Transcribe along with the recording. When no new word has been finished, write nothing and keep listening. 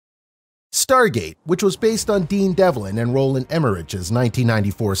Stargate, which was based on Dean Devlin and Roland Emmerich's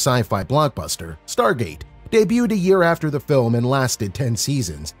 1994 sci-fi blockbuster, Stargate, debuted a year after the film and lasted 10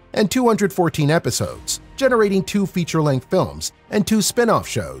 seasons and 214 episodes, generating 2 feature-length films and 2 spin-off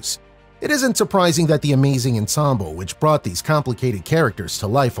shows. It isn't surprising that the amazing ensemble which brought these complicated characters to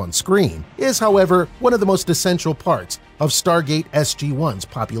life on screen is, however, one of the most essential parts of Stargate SG-1's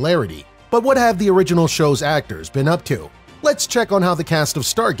popularity. But what have the original show's actors been up to? Let's check on how the cast of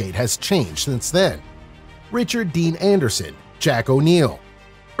Stargate has changed since then. Richard Dean Anderson, Jack O'Neill.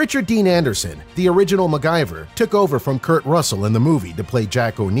 Richard Dean Anderson, the original MacGyver, took over from Kurt Russell in the movie to play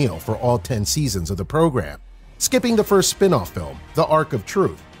Jack O'Neill for all 10 seasons of the program, skipping the first spin-off film, The Ark of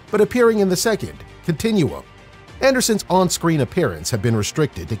Truth, but appearing in the second, Continuum. Anderson's on-screen appearance have been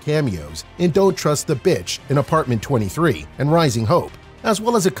restricted to cameos in Don't Trust the Bitch in Apartment 23 and Rising Hope, as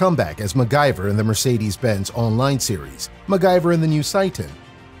well as a comeback as MacGyver in the Mercedes-Benz online series, MacGyver and the New Titan.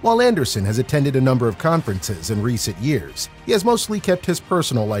 While Anderson has attended a number of conferences in recent years, he has mostly kept his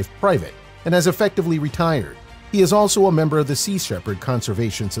personal life private and has effectively retired. He is also a member of the Sea Shepherd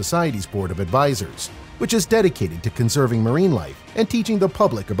Conservation Society's Board of Advisors, which is dedicated to conserving marine life and teaching the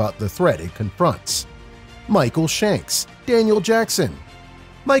public about the threat it confronts. Michael Shanks, Daniel Jackson.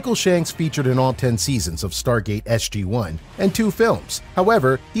 Michael Shanks featured in all 10 seasons of Stargate SG-1 and 2 films.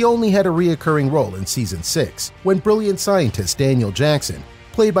 However, he only had a reoccurring role in Season 6, when brilliant scientist Daniel Jackson,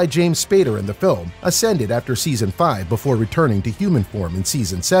 played by James Spader in the film, ascended after Season 5 before returning to human form in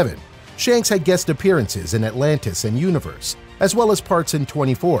Season 7. Shanks had guest appearances in Atlantis and Universe, as well as parts in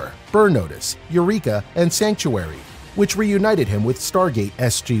 24, Burn Notice, Eureka, and Sanctuary, which reunited him with Stargate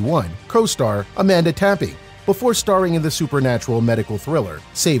SG-1 co-star Amanda Tapping, before starring in the supernatural medical thriller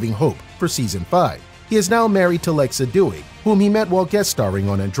Saving Hope for Season 5. He is now married to Lexa Dewey, whom he met while guest starring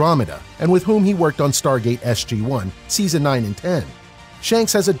on Andromeda, and with whom he worked on Stargate SG-1 Season 9 and 10.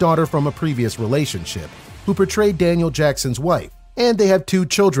 Shanks has a daughter from a previous relationship, who portrayed Daniel Jackson's wife, and they have 2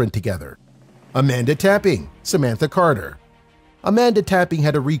 children together. Amanda Tapping, Samantha Carter. Amanda Tapping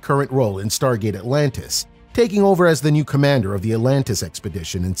had a recurrent role in Stargate Atlantis, taking over as the new commander of the Atlantis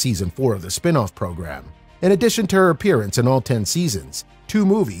expedition in Season 4 of the spin-off program. In addition to her appearance in all 10 seasons, 2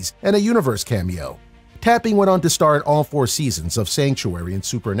 movies, and a Universe cameo, Tapping went on to star in all 4 seasons of Sanctuary and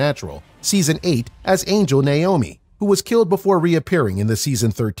Supernatural, Season 8 as Angel Naomi, who was killed before reappearing in the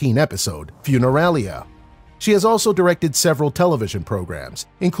Season 13 episode, Funeralia. She has also directed several television programs,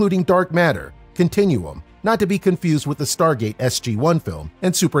 including Dark Matter, Continuum, not to be confused with the Stargate SG-1 film,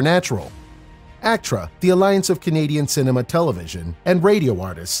 and Supernatural. ACTRA, the Alliance of Canadian Cinema Television and Radio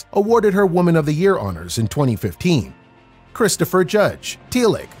Artists, awarded her Woman of the Year honors in 2015. Christopher Judge,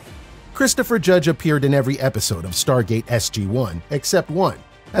 Teal'c. Christopher Judge appeared in every episode of Stargate SG-1 except one,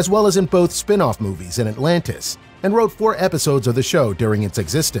 as well as in both spin-off movies in Atlantis, and wrote 4 episodes of the show during its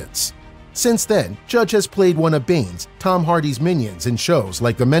existence. Since then, Judge has played one of Bane's, Tom Hardy's minions in shows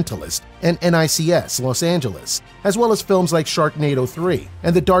like The Mentalist and NICS Los Angeles, as well as films like Sharknado 3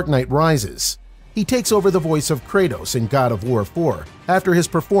 and The Dark Knight Rises. He takes over the voice of Kratos in God of War 4 after his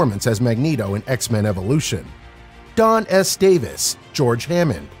performance as Magneto in X-Men Evolution. Don S. Davis, George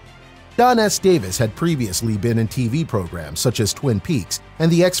Hammond. Don S. Davis had previously been in TV programs such as Twin Peaks and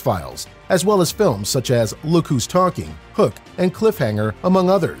The X-Files, as well as films such as Look Who's Talking, Hook, and Cliffhanger, among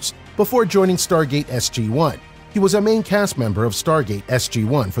others, before joining Stargate SG-1. He was a main cast member of Stargate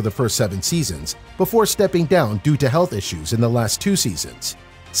SG-1 for the first 7 seasons, before stepping down due to health issues in the last 2 seasons.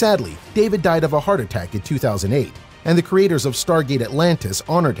 Sadly, David died of a heart attack in 2008, and the creators of Stargate Atlantis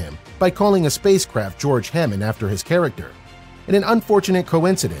honored him by calling a spacecraft George Hammond after his character. In an unfortunate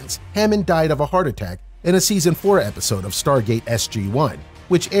coincidence, Hammond died of a heart attack in a Season 4 episode of Stargate SG-1,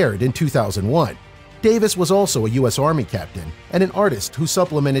 which aired in 2001. Davis was also a U.S. Army captain and an artist who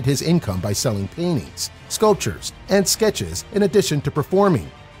supplemented his income by selling paintings, sculptures, and sketches in addition to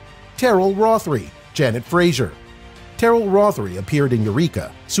performing. Terrell Rothery, Janet Fraser. Terrell Rothery appeared in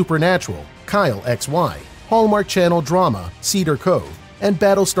Eureka, Supernatural, Kyle XY, Hallmark Channel drama Cedar Cove, and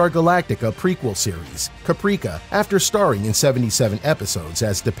Battlestar Galactica prequel series, Caprica, after starring in 77 episodes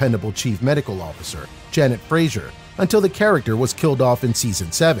as dependable Chief Medical Officer, Janet Fraser, until the character was killed off in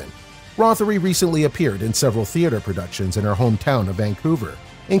Season 7. Rothery recently appeared in several theater productions in her hometown of Vancouver,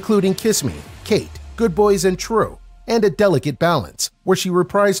 including Kiss Me, Kate, Good Boys and True, and A Delicate Balance, where she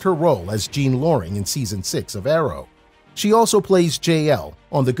reprised her role as Jean Loring in Season 6 of Arrow. She also plays JL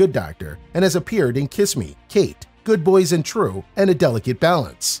on The Good Doctor and has appeared in Kiss Me, Kate, Good Boys and True, and A Delicate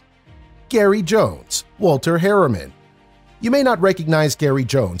Balance. Gary Jones, Walter Harriman. You may not recognize Gary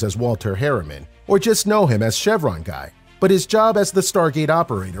Jones as Walter Harriman, or just know him as Chevron Guy, but his job as the Stargate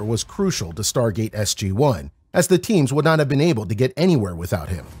operator was crucial to Stargate SG-1, as the teams would not have been able to get anywhere without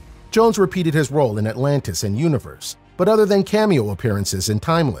him. Jones repeated his role in Atlantis and Universe, but other than cameo appearances in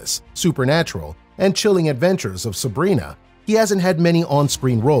Timeless, Supernatural, and Chilling Adventures of Sabrina, he hasn't had many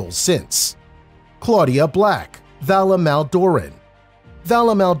on-screen roles since. Claudia Black, Vala Mal Doran.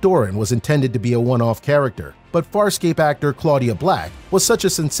 Vala Mal Doran was intended to be a one-off character, but Farscape actor Claudia Black was such a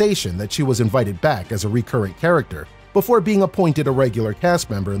sensation that she was invited back as a recurrent character before being appointed a regular cast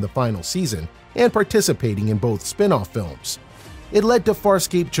member in the final season and participating in both spin-off films. It led to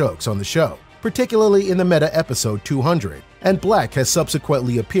Farscape jokes on the show, particularly in the meta episode 200, and Black has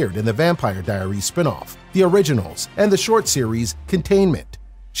subsequently appeared in the Vampire Diaries spin-off, The Originals, and the short series Containment.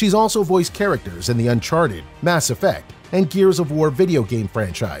 She's also voiced characters in the Uncharted, Mass Effect, and Gears of War video game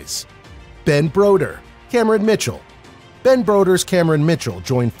franchise. Ben Broder, Cameron Mitchell. Ben Broder's Cameron Mitchell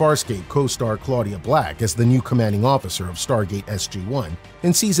joined Farscape co-star Claudia Black as the new commanding officer of Stargate SG-1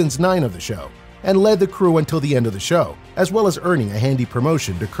 in Seasons 9 of the show, and led the crew until the end of the show, as well as earning a handy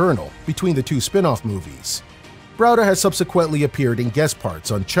promotion to Colonel between the two spin-off movies. Browder has subsequently appeared in guest parts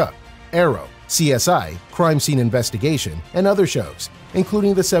on Chuck, Arrow, CSI, Crime Scene Investigation, and other shows,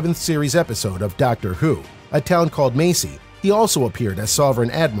 including the 7th series episode of Doctor Who, A Town Called Macy. He also appeared as Sovereign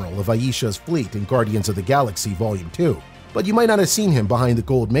Admiral of Aisha's fleet in Guardians of the Galaxy Volume 2, but you might not have seen him behind the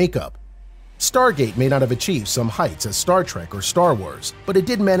gold makeup. Stargate may not have achieved some heights as Star Trek or Star Wars, but it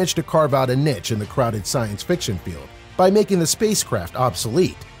did manage to carve out a niche in the crowded science fiction field by making the spacecraft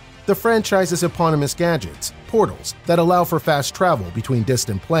obsolete. The franchise's eponymous gadgets, portals that allow for fast travel between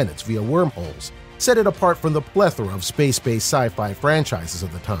distant planets via wormholes, set it apart from the plethora of space-based sci-fi franchises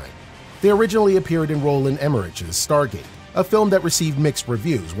of the time. They originally appeared in Roland Emmerich's Stargate, a film that received mixed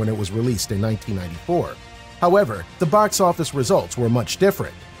reviews when it was released in 1994. However, the box office results were much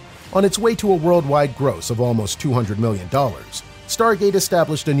different. On its way to a worldwide gross of almost $200 million, Stargate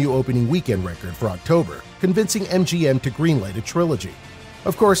established a new opening weekend record for October, convincing MGM to greenlight a trilogy.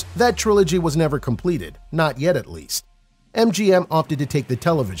 Of course, that trilogy was never completed, not yet at least. MGM opted to take the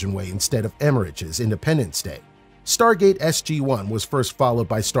television way instead of Emmerich's Independence Day. Stargate SG-1 was first followed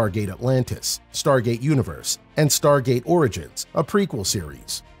by Stargate Atlantis, Stargate Universe, and Stargate Origins, a prequel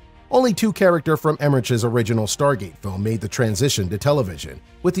series. Only two characters from Emmerich's original Stargate film made the transition to television,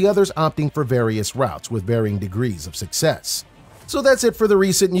 with the others opting for various routes with varying degrees of success. So that's it for the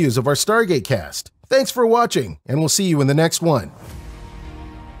recent news of our Stargate cast. Thanks for watching, and we'll see you in the next one.